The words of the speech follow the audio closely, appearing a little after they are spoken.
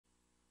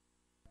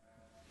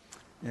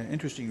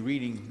interesting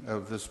reading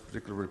of this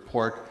particular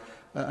report.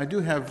 I do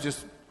have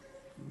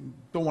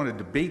don't want to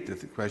debate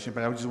the question,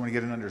 but I just want to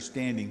get an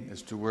understanding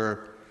as to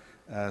where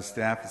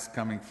staff is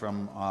coming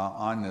from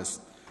on this.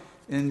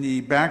 In the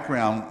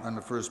background on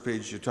the first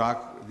page, you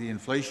talk the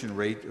inflation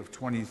rate of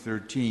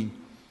 2013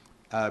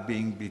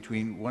 being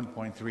between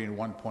 1.3 and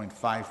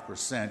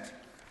 1.5%.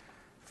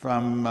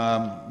 From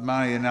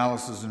my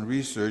analysis and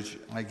research,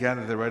 I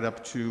gathered that right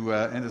up to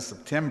end of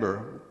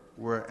September,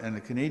 where in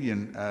the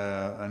Canadian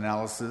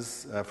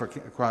analysis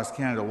across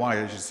Canada-wide,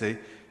 I should say,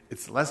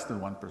 it's less than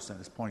 1%,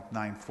 it's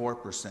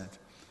 0.94%.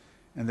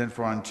 And then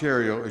for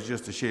Ontario, it's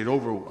just a shade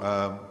over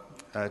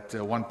at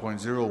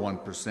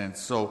 1.01%.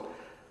 So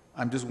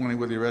I'm just wondering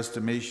whether your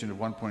estimation of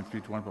 1.3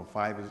 to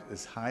 1.5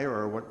 is higher,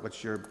 or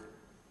what's your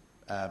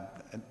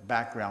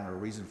background or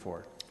reason for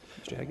it?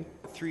 Mr. Haggie?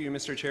 Through you,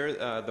 Mr. Chair,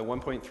 the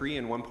 1.3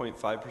 and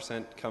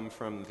 1.5% come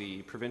from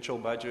the provincial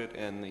budget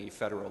and the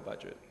federal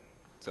budget.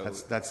 So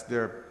that's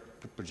their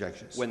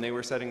projections. When they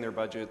were setting their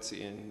budgets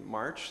in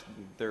March,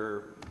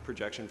 their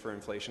projection for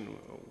inflation,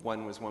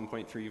 one was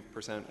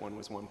 1.3%, one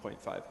was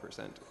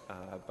 1.5%.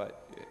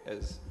 But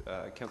as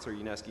Councillor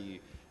Yaneski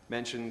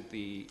mentioned,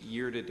 the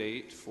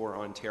year-to-date for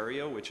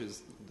Ontario, which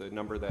is the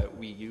number that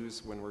we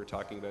use when we're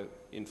talking about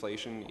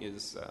inflation,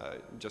 is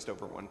just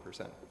over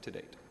 1% to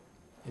date.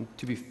 And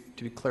to be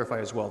clarified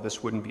as well,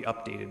 this wouldn't be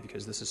updated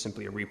because this is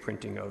simply a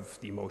reprinting of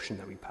the motion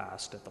that we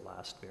passed at the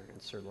last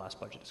variance or the last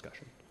budget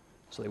discussion.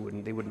 So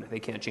they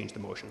can't change the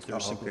motions. They're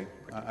simply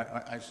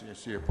okay. I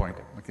see your point.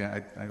 Okay,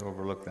 I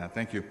overlooked that.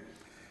 Thank you.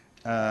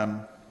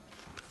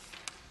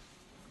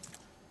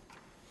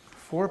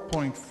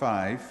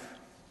 4.5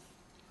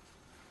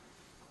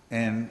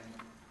 and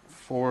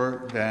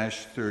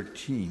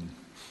 4-13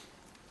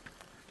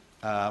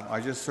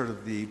 are just sort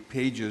of the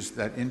pages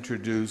that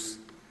introduce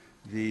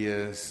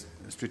the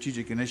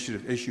strategic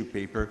initiative issue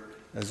paper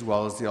as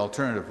well as the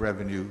alternative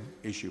revenue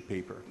issue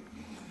paper.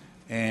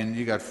 And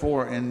you got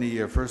 4 in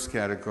the first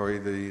category,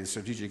 the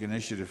strategic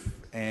initiative,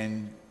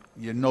 and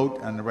you note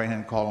on the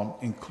right-hand column,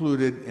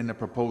 included in the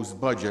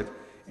proposed budget,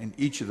 and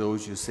each of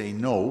those you say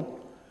no.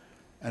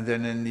 And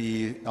then in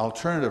the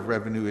alternative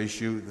revenue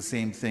issue, the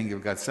same thing,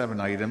 you've got 7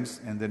 items,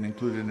 and then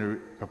included in the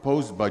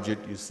proposed budget,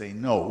 you say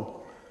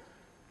no.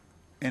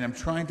 And I'm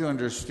trying to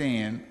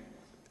understand,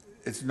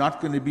 it's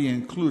not going to be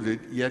included,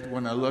 yet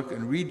when I look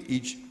and read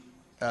each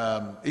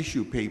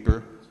issue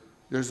paper,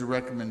 there's a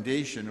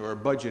recommendation or a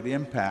budget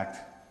impact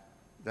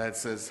that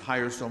says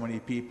hire so many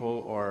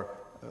people or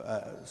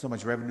so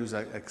much revenues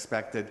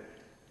expected.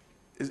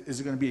 Is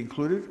it going to be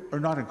included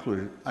or not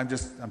included? I'm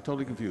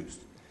totally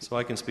confused. So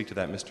I can speak to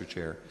that, Mr.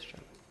 Chair.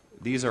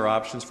 These are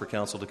options for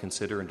Council to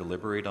consider and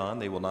deliberate on.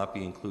 They will not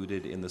be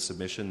included in the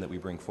submission that we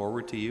bring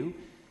forward to you.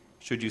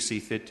 Should you see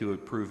fit to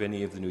approve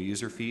any of the new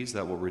user fees,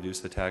 that will reduce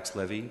the tax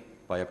levy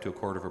by up to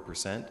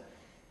 0.25%.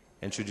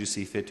 And should you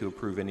see fit to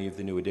approve any of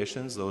the new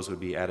additions, those would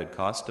be added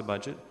cost to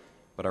budget.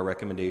 But our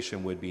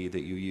recommendation would be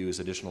that you use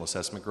additional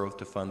assessment growth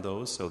to fund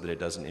those so that it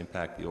doesn't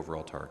impact the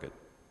overall target.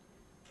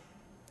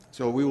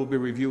 So we will be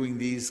reviewing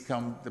these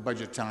come the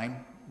budget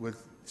time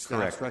with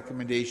staff's Correct.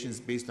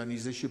 recommendations based on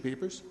these issue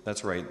papers?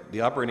 That's right.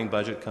 The operating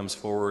budget comes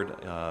forward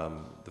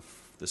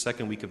the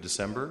second week of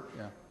December.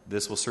 Yeah.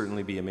 This will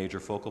certainly be a major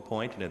focal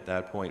point, and at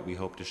that point we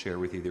hope to share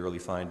with you the early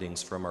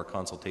findings from our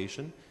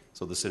consultation,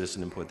 so the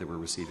citizen input that we're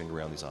receiving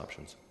around these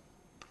options.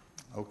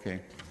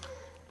 Okay.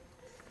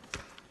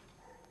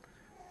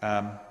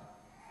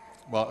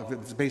 Well, if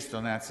it's based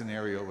on that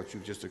scenario, what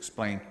you've just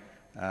explained,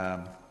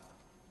 I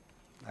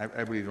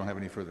really don't have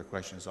any further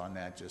questions on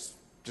that. Just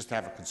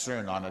have a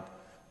concern on it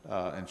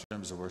in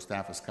terms of where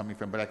staff is coming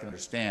from, but I can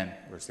understand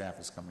where staff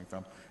is coming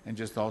from. And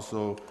just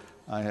also,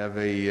 I have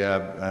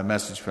a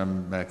message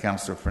from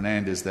Councillor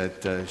Fernandez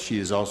that she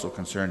is also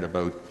concerned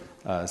about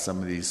some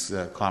of these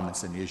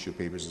comments in the issue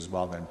papers as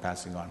well, then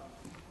passing on.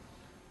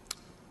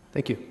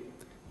 Thank you.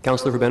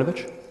 Councillor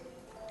Verbenovich.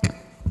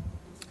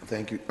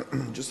 Thank you.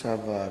 Just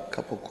have a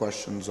couple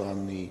questions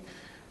on the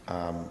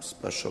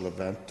special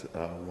event,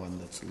 one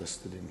that's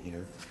listed in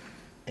here.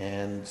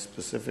 And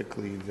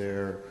specifically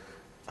there,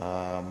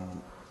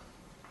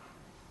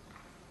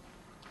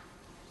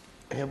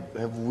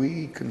 have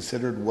we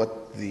considered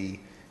what the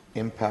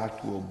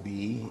impact will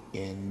be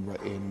in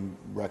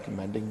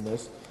recommending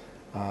this?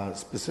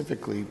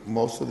 Specifically,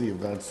 most of the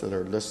events that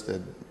are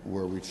listed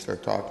where we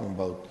start talking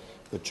about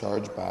the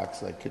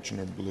chargebacks like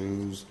Kitchener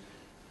Blues,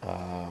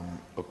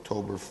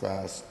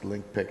 Oktoberfest,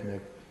 Link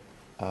Picnic,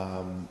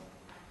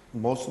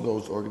 most of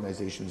those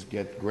organizations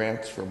get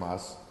grants from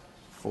us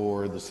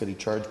for the city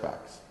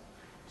chargebacks.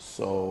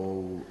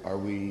 So are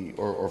we,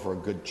 or for a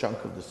good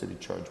chunk of the city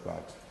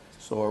chargebacks.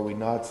 So are we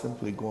not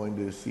simply going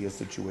to see a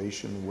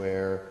situation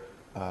where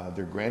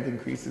their grant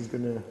increase is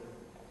going to,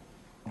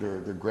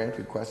 their grant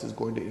request is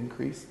going to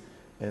increase,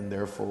 and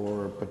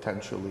therefore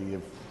potentially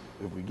if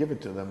we give it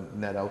to them,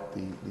 net out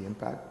the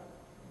impact?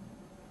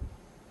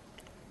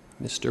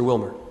 Mr.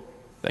 Wilmer.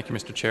 Thank you,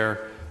 Mr.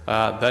 Chair.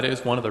 That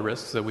is one of the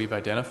risks that we've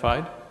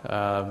identified.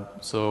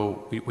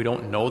 So we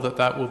don't know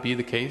that will be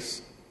the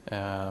case,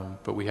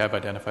 but we have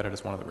identified it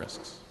as one of the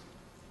risks.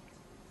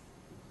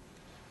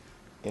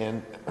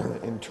 And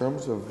in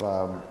terms of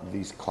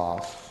these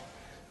costs,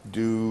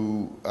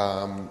 do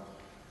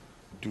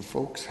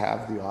folks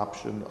have the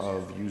option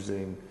of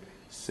using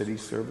city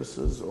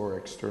services or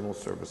external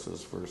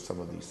services for some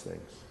of these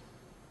things?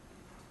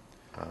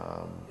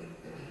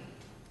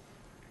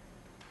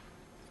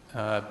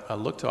 I'll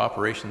look to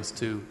operations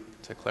to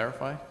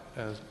clarify.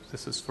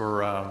 This is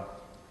for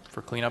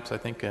cleanups, I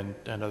think, and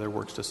other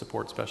works to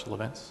support special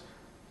events.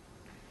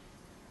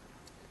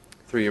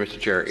 Through you, Mr.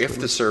 Chair, if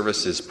the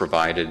service is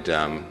provided,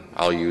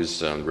 I'll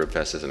use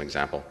RibFest as an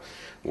example,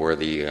 where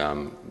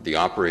the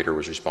operator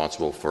was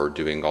responsible for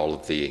doing all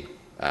of the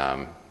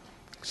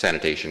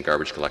sanitation,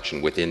 garbage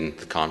collection within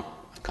the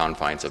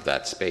confines of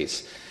that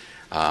space.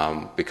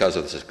 Because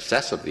of the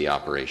success of the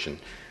operation,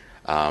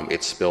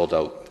 it spilled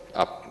out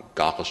up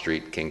Gothel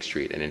Street, King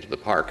Street, and into the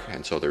park,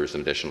 and so there's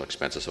an additional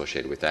expense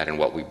associated with that. And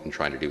what we've been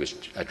trying to do is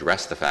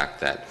address the fact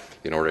that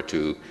in order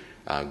to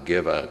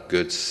give a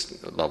good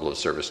level of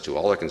service to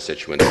all our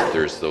constituents,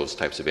 there's those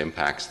types of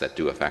impacts that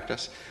do affect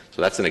us.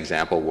 So that's an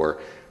example where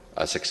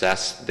a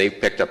success, they've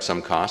picked up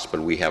some costs,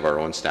 but we have our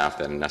own staff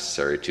that are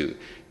necessary to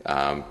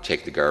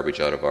take the garbage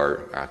out of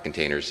our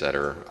containers that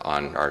are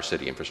on our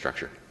city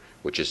infrastructure,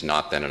 which is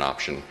not then an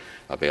option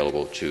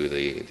available to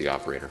the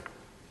operator.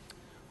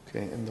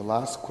 Okay, and the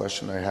last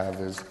question I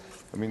have is,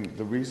 I mean,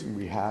 the reason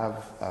we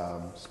have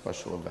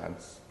special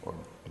events, or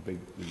a big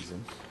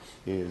reason,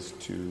 is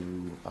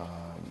to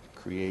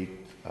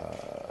create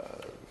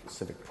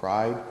civic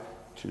pride,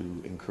 to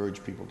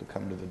encourage people to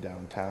come to the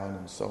downtown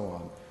and so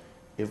on.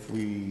 If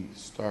we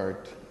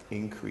start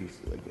in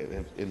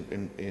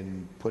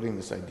putting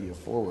this idea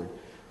forward,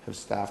 have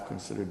staff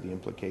considered the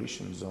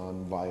implications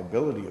on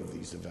viability of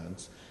these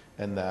events,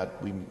 and that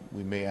we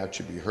may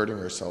actually be hurting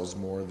ourselves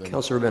more than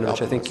Councillor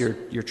Rabinovich, I think us?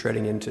 you're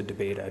treading into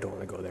debate. I don't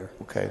want to go there.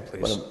 Okay,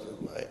 Please. but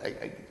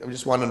I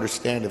just want to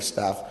understand if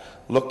staff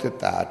looked at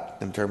that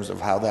in terms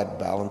of how that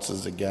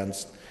balances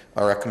against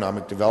our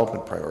economic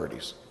development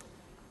priorities.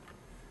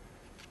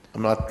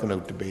 I'm not going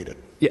to debate it.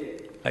 Yeah,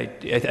 I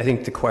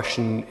think the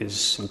question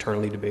is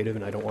internally debated,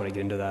 and I don't want to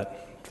get into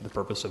that for the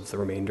purpose of the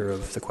remainder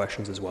of the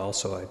questions as well.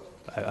 So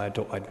I'm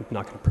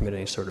not going to permit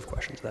any sort of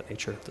questions of that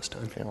nature at this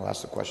time. Okay, I'll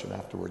ask the question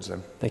afterwards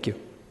then. Thank you.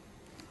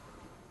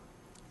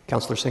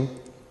 Councillor Singh.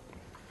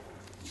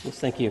 Yes,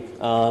 thank you.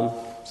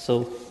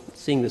 So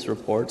seeing this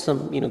report,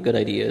 some good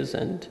ideas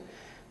and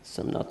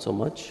some not so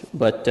much.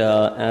 But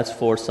as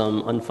for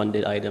some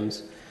unfunded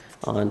items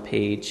on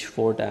page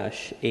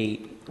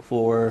 4-8,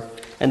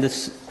 and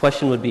this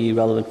question would be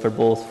relevant for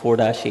both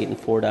 4-8 and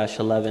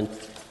 4-11.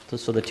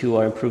 So the two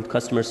are improved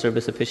customer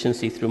service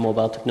efficiency through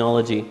mobile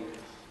technology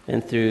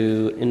and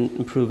through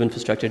improved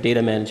infrastructure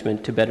data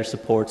management to better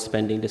support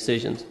spending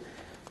decisions.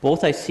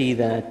 Both I see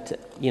that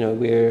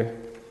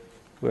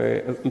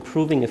we're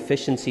improving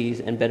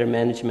efficiencies and better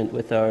management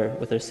with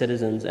our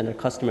citizens and our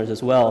customers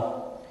as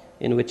well,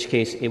 in which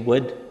case it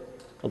would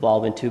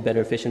evolve into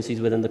better efficiencies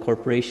within the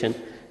corporation.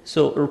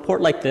 So a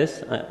report like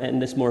this,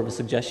 and this is more of a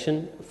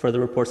suggestion for the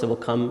reports that will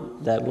come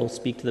that will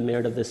speak to the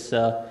merit of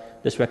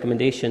this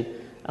recommendation,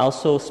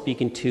 also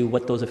speaking to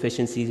what those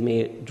efficiencies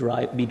may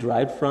be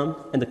derived from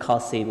and the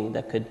cost saving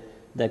that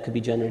could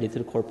be generated to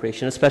the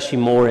corporation, especially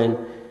more in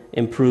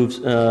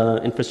improved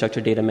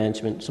infrastructure data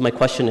management. So my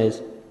question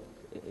is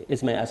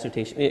my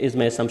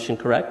assumption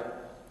correct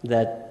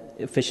that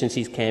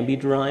efficiencies can be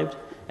derived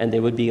and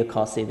there would be a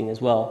cost saving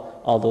as well,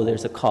 although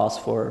there's a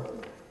cost for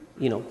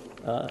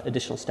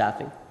additional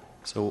staffing?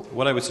 So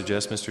what I would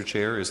suggest, Mr.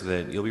 Chair, is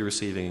that you'll be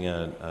receiving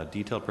a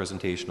detailed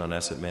presentation on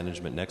asset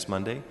management next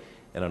Monday,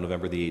 and on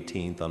November the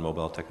 18th on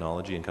mobile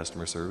technology and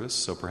customer service.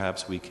 So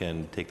perhaps we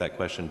can take that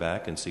question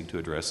back and seek to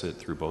address it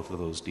through both of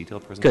those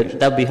detailed presentations.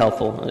 Good, that would be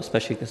helpful,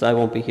 especially because I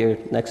won't be here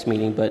next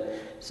meeting, but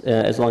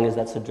as long as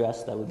that's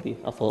addressed, that would be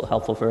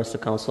helpful for us, the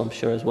council, I'm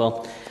sure, as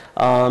well.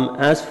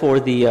 As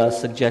for the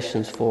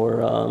suggestions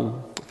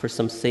for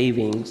some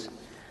savings,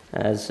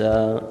 as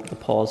the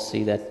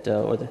policy that,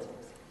 or the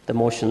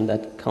motion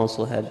that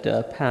council had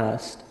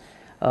passed,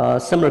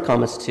 similar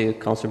comments to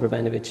Councillor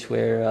Bravanovich,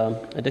 where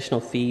additional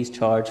fees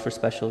charged for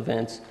special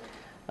events,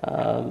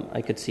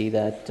 I could see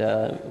that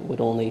would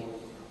only,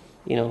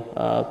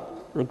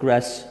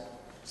 regress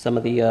some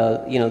of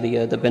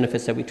the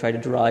benefits that we try to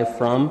derive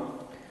from,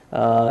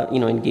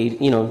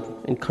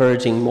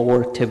 encouraging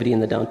more activity in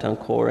the downtown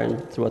core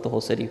and throughout the whole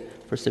city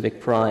for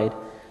civic pride.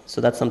 So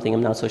that's something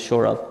I'm not so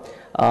sure of.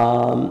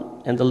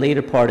 And the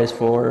later part is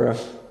for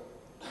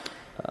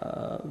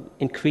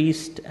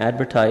increased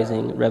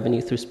advertising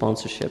revenue through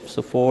sponsorship.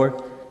 So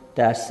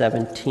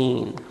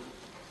 4-17,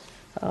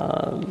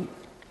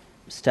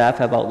 staff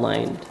have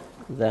outlined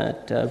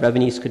that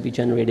revenues could be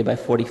generated by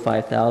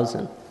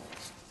 $45,000.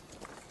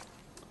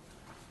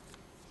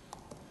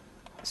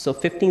 So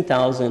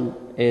 $15,000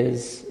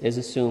 is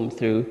assumed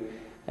through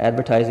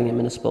advertising in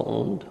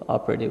municipal-owned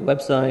operated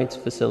websites,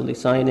 facility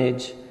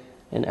signage,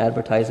 and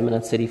advertisement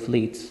on city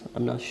fleets.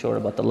 I'm not sure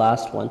about the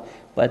last one,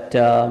 but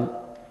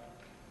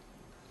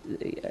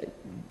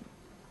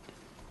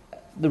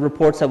the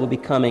reports that will be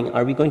coming,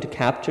 are we going to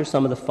capture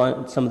some of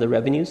the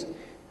revenues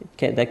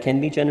that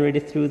can be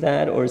generated through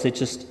that, or is it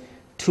just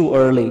too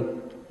early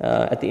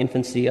at the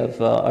infancy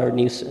of our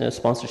new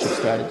sponsorship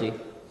strategy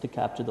to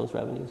capture those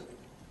revenues?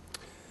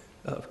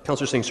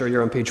 Councillor Singh, sir,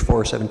 you're on page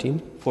 417?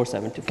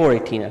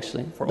 418,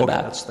 actually. Okay,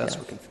 that's what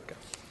we can figure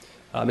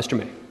out. Mr.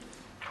 May.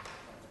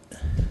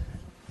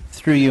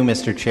 Through you,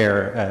 Mr.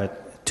 Chair,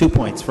 2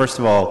 points. First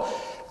of all,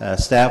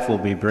 staff will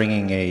be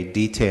bringing a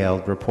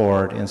detailed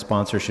report and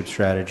sponsorship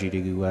strategy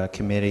to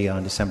committee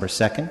on December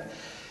 2nd,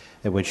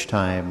 at which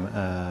time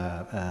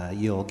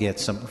you'll get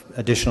some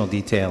additional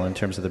detail in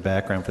terms of the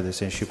background for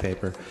this issue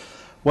paper.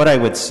 What I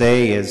would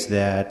say is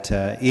that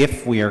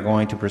if we are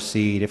going to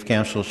proceed, if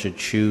Council should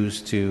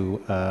choose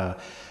to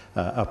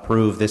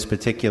approve this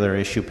particular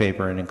issue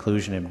paper and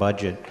inclusion in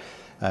budget,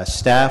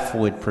 staff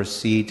would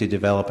proceed to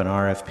develop an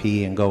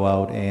RFP and go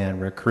out and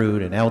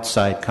recruit an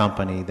outside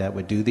company that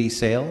would do these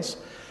sales.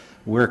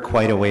 We're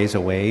quite a ways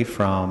away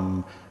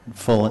from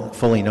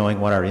fully knowing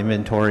what our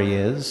inventory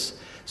is.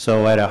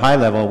 So at a high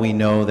level, we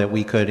know that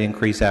we could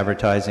increase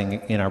advertising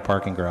in our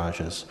parking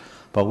garages.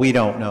 But we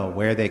don't know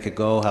where they could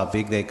go, how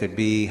big they could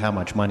be, how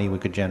much money we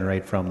could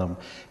generate from them.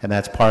 And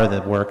that's part of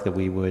the work that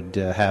we would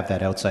have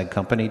that outside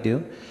company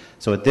do.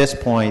 So at this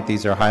point,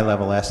 these are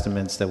high-level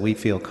estimates that we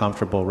feel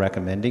comfortable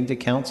recommending to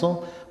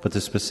Council, but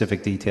the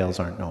specific details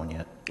aren't known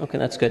yet. Okay,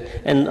 that's good.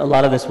 And a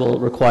lot of this will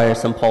require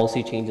some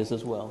policy changes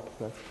as well,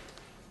 correct?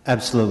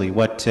 Absolutely.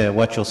 What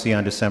you'll see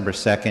on December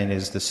 2nd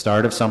is the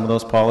start of some of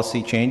those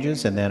policy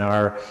changes, and then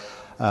our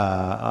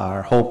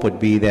hope would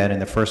be that in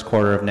the first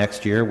quarter of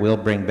next year, we'll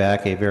bring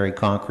back a very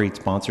concrete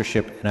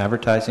sponsorship and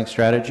advertising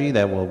strategy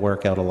that will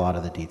work out a lot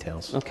of the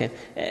details. Okay.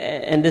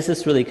 And is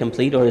this really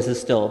complete, or is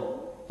this still,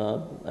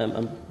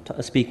 I'm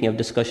speaking of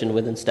discussion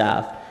within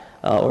staff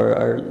or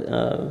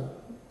our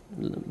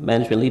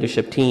management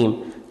leadership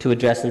team to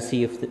address and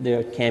see if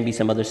there can be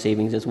some other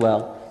savings as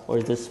well? Or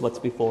is this what's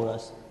before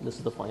us? This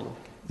is the final?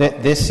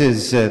 This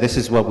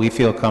is what we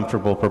feel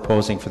comfortable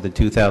proposing for the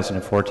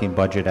 2014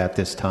 budget at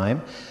this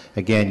time.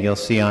 Again, you'll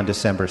see on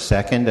December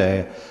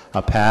 2nd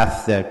a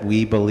path that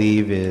we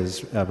believe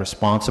is a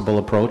responsible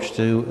approach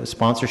to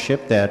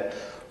sponsorship that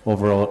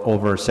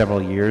over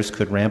several years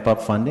could ramp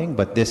up funding,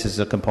 but this is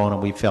a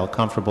component we felt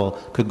comfortable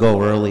could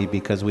go early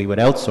because we would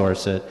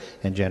outsource it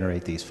and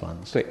generate these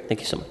funds. Great,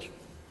 thank you so much.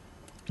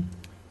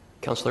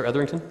 Councillor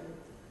Etherington?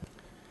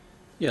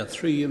 Yeah,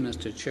 through you,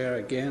 Mr. Chair,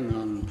 again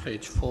on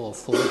page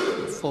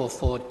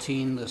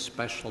 414, the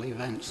special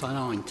events. I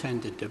don't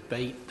intend to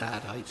debate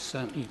that. I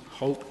certainly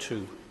hope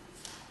to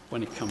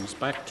when it comes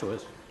back to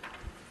it.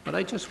 But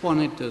I just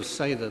wanted to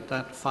say that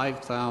that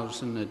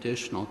 5,000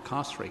 additional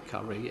cost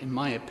recovery, in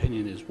my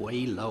opinion, is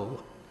way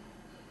low.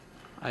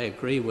 I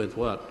agree with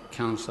what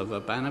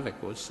Councillor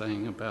Urbanovic was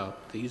saying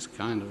about these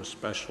kind of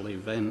special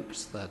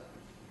events that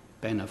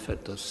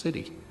benefit the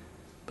city.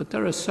 But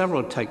there are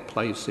several take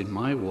place in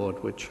my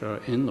ward which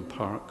are in the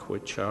park,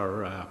 which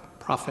are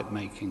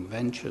profit-making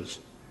ventures.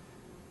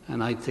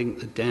 And I think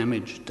the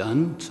damage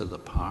done to the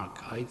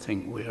park, I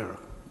think we're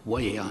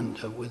way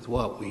under with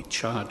what we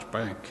charge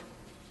back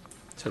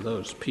to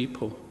those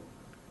people.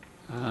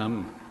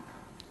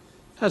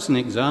 As an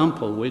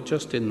example, we're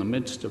just in the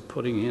midst of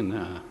putting in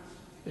an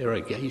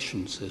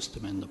irrigation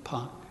system in the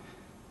park,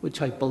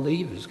 which I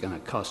believe is going to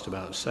cost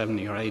about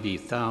 70 or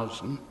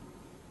 80,000.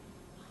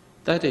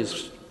 That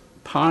is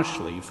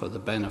partially for the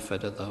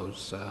benefit of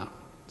those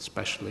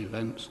special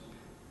events,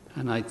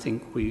 and I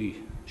think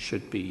we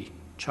should be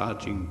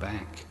charging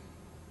back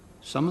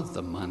some of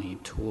the money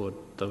toward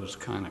those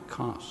kind of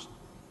costs.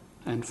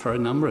 And for a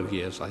number of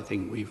years, I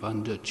think we've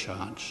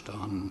undercharged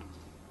on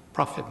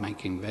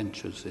profit-making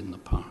ventures in the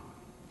park.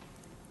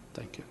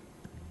 Thank you.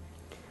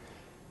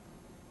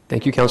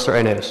 Thank you, Councillor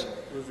Ioannidis.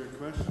 Was there a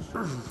question,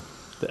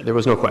 sir? There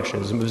was no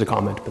question. It was a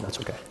comment, but that's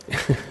okay.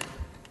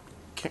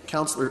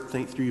 Councillor,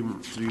 through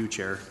you,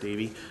 Chair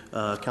Davey,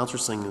 Councillor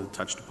Singh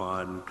touched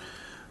upon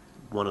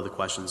one of the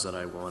questions that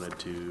I wanted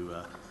to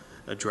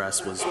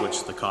address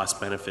was the cost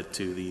benefit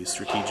to the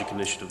strategic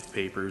initiative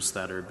papers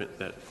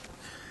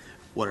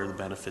what are the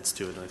benefits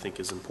to it, and I think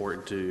is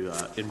important to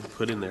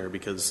put in there,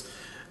 because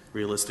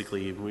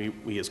realistically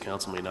we as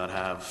council may not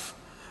have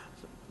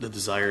the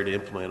desire to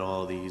implement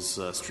all of these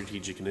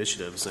strategic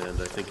initiatives,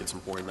 and I think it's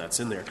important that's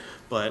in there.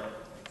 But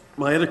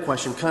my other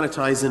question kind of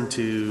ties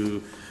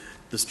into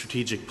the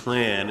strategic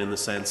plan in the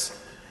sense,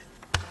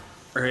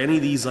 are any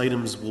of these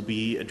items will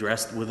be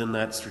addressed within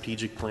that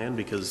strategic plan?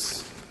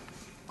 Because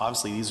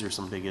obviously these are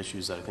some big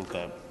issues that I think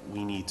that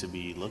we need to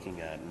be looking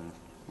at and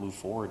move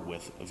forward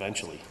with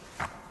eventually.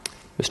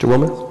 Mr.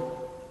 Wilman?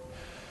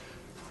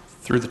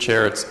 Through the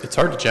chair, it's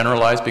hard to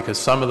generalize because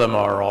some of them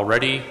are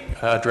already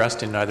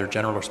addressed in either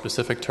general or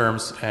specific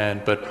terms,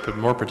 but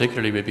more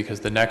particularly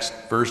because the next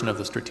version of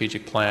the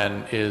strategic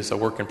plan is a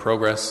work in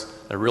progress.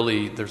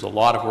 There's a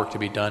lot of work to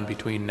be done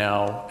between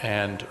now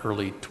and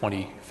early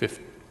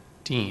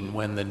 2015,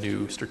 when the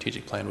new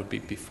strategic plan would be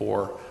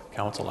before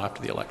council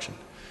after the election.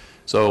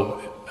 So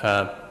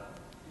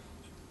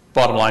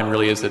bottom line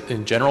really is that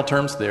in general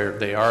terms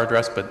they are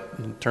addressed, but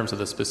in terms of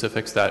the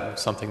specifics,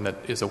 that's something that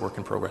is a work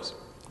in progress.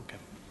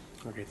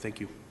 Okay, thank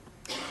you.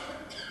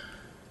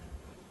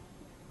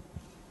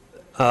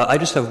 I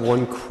just have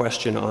one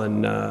question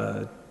on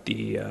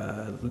the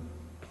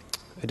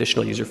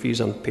additional user fees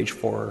on page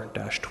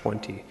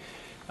 4-20.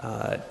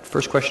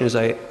 First question is,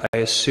 I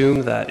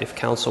assume that if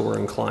council were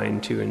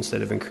inclined to,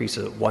 instead of increase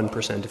it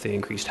 1%, if they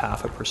increased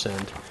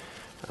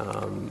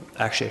 0.5%,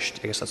 actually,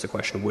 I guess that's the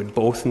question, would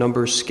both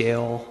numbers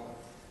scale?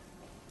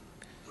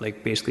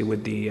 Like basically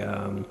would the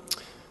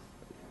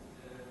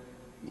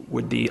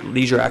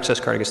leisure access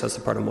card, I guess that's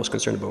the part I'm most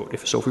concerned about.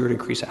 So if we were to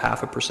increase it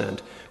 0.5%,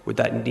 would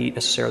that need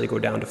necessarily go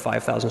down to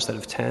 5,000 instead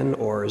of 10,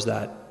 or is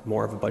that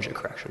more of a budget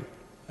correction?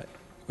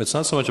 It's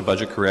not so much a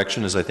budget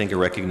correction as I think a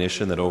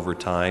recognition that over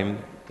time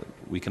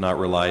we cannot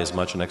rely as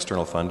much on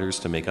external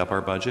funders to make up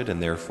our budget,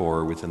 and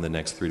therefore within the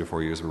next 3 to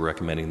 4 years we're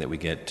recommending that we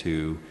get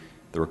to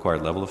the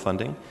required level of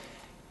funding.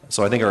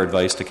 So I think our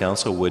advice to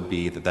council would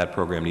be that that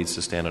program needs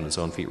to stand on its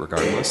own feet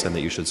regardless, and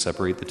that you should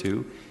separate the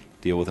two,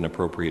 deal with an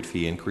appropriate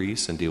fee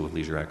increase and deal with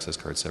leisure access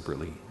cards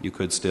separately. You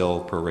could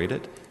still prorate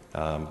it,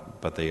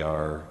 but they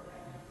are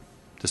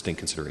distinct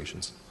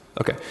considerations.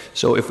 Okay,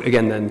 so if,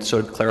 again then,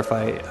 so to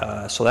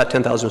clarify, so that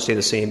 10,000 will stay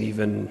the same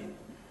even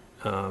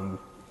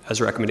as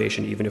a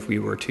recommendation, even if we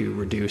were to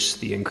reduce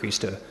the increase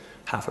to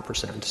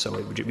 0.5%. So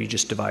we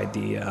just divide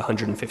the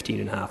 115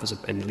 in half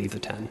and leave the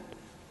 10.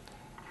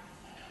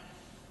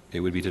 It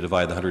would be to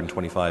divide the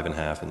 125 in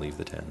half and leave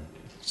the 10.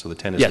 So the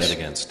 10 is yes. net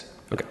against.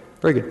 Okay,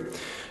 very good.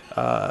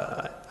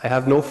 I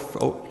have no,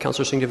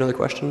 Councillor Singh, do you have another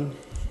question?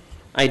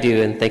 I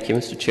do, and thank you,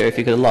 Mr. Chair. If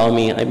you could allow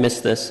me, I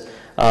missed this.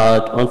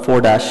 On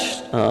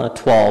 4-12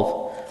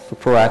 for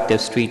proactive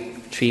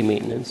street tree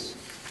maintenance.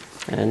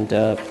 And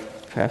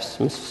perhaps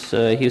Ms.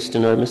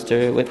 Houston or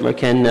Mr. Whitmer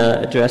can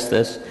address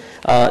this.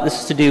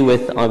 This is to do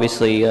with,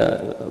 obviously,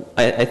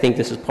 I think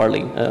this is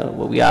partly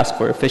what we ask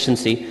for,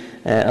 efficiency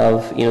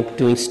of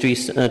doing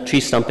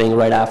tree stumping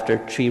right after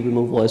tree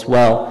removal as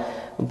well.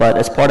 But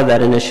as part of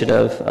that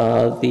initiative,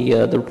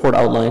 the report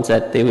outlines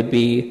that there would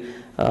be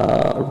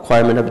a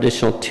requirement of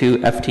additional 2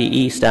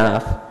 FTE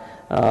staff,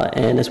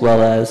 and as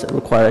well as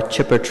require a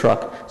chipper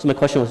truck. So my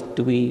question was,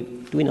 do we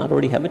not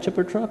already have a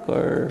chipper truck,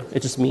 or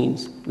it just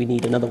means we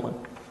need another one?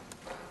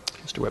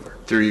 Mr. Whitmer.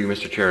 Through you,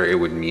 Mr. Chair, it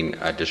would mean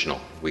additional.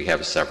 We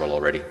have several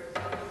already.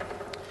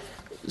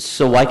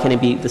 So why can't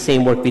it be the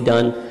same work be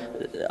done?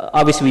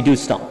 Obviously, we do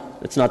stump.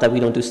 It's not that we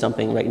don't do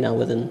stumping right now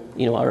within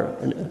our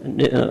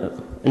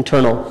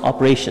internal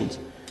operations.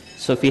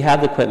 So if we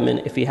have the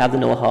equipment, if we have the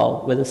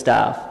know-how with the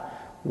staff,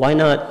 why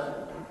not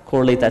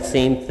correlate that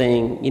same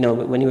thing?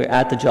 When you're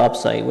at the job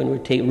site, when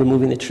we're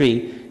removing the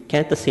tree,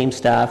 can't the same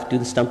staff do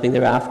the stumping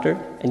thereafter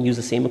and use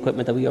the same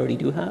equipment that we already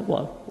do have?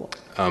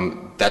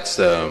 That's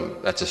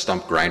a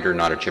stump grinder,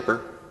 not a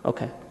chipper.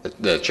 Okay.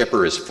 The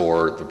chipper is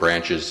for the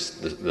branches,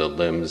 the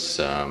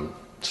limbs,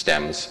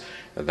 stems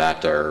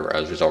that are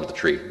as a result of the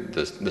tree.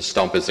 The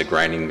stump is a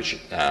grinding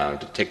machine.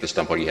 To take the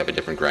stump out, you have a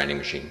different grinding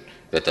machine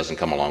that doesn't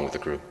come along with the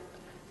crew.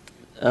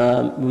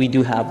 We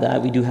do have that.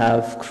 We do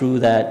have crew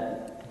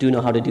that do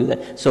know how to do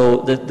that. So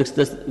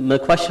the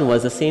question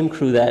was the same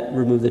crew that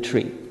remove the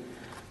tree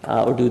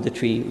or do the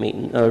tree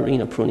maintenance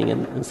or pruning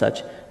and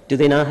such. Do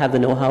they not have the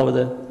know-how or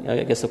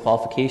the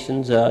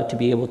qualifications to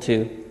be able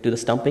to do the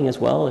stumping as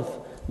well if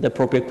the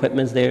appropriate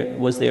equipment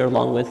was there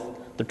along with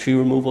the tree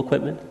removal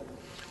equipment?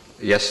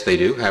 Yes, they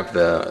do have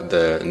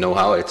the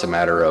know-how. It's a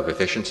matter of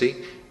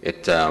efficiency.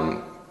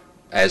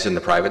 As in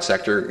the private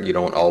sector, you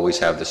don't always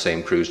have the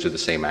same crews do the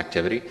same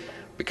activity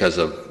because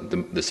of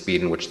the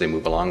speed in which they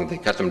move along. They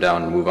cut them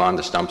down and move on.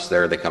 The stump's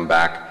there. They come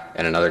back,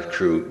 and another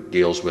crew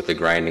deals with the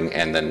grinding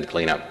and then the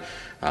cleanup.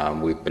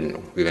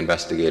 We've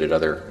investigated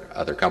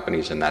other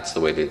companies, and that's the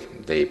way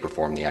they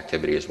perform the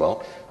activity as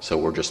well. So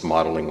we're just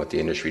modeling what the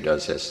industry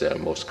does as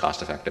most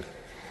cost-effective.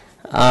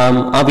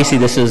 Obviously,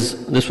 this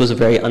was a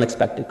very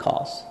unexpected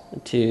cost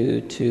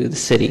to the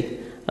city,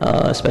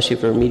 especially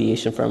for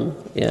remediation from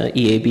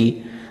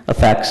EAB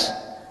effects.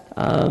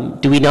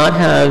 Do we not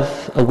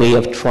have a way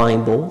of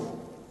trying both,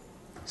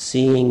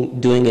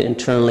 doing it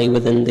internally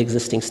within the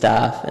existing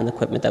staff and the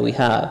equipment that we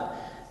have,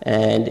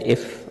 and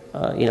if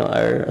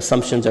our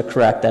assumptions are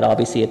correct that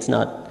obviously it's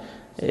not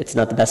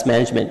the best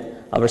management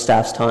of our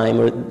staff's time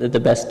or the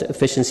best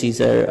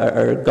efficiencies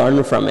are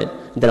garnered from it,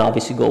 then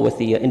obviously go with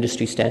the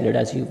industry standard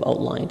as you've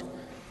outlined.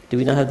 Do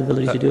we not have the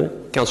ability to do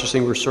it? Councillor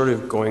Singh, we're sort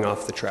of going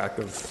off the track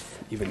of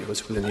even it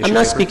was within the issue I'm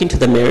not paper. speaking to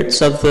the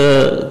merits of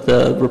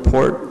the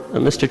report,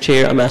 Mr.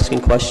 Chair. I'm asking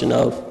a question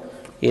of,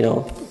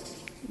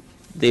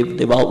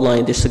 they've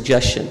outlined a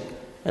suggestion,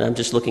 and I'm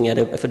just looking at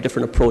it if a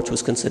different approach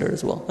was considered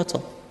as well. That's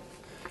all.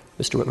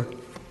 Mr. Whitmer.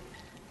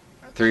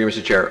 Through you,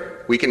 Mr.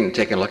 Chair, we can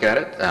take a look at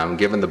it.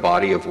 Given the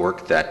body of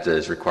work that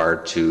is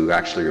required to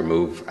actually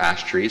remove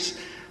ash trees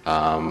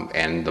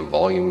and the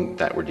volume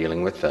that we're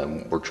dealing with,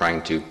 we're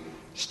trying to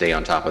stay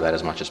on top of that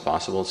as much as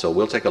possible. So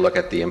we'll take a look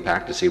at the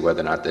impact to see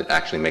whether or not it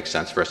actually makes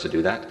sense for us to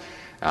do that.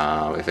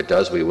 If it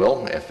does, we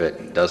will. If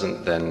it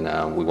doesn't, then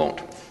we won't.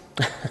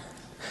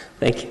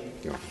 Thank you.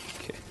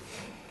 Okay.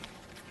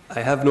 I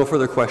have no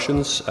further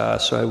questions,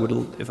 so I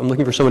would, if I'm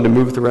looking for someone to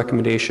move the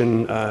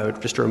recommendation,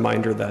 just a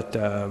reminder that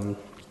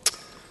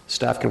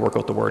Staff can work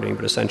out the wording,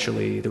 but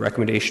essentially the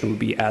recommendation would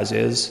be as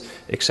is,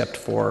 except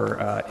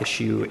for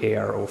issue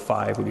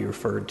AR05 would be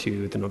referred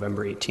to the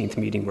November 18th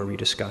meeting where we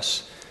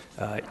discuss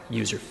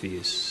user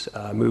fees.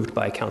 Moved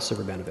by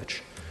Councillor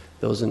Urbanovich.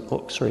 Those in,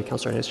 oh, sorry,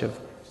 Councillor Innes, you have?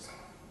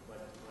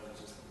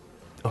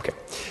 Okay.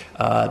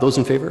 Those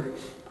in favor?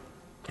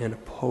 And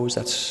opposed?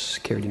 That's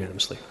carried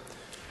unanimously.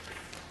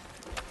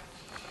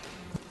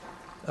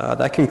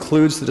 That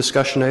concludes the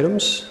discussion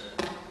items.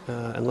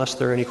 Unless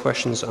there are any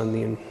questions on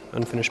the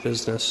unfinished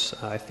business,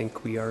 I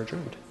think we are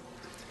adjourned.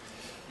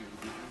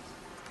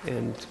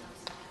 And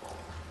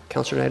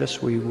Councillor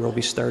Nidis, we will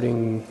be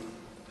starting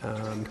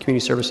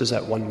community services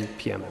at 1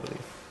 p.m., I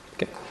believe.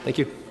 Okay, thank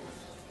you.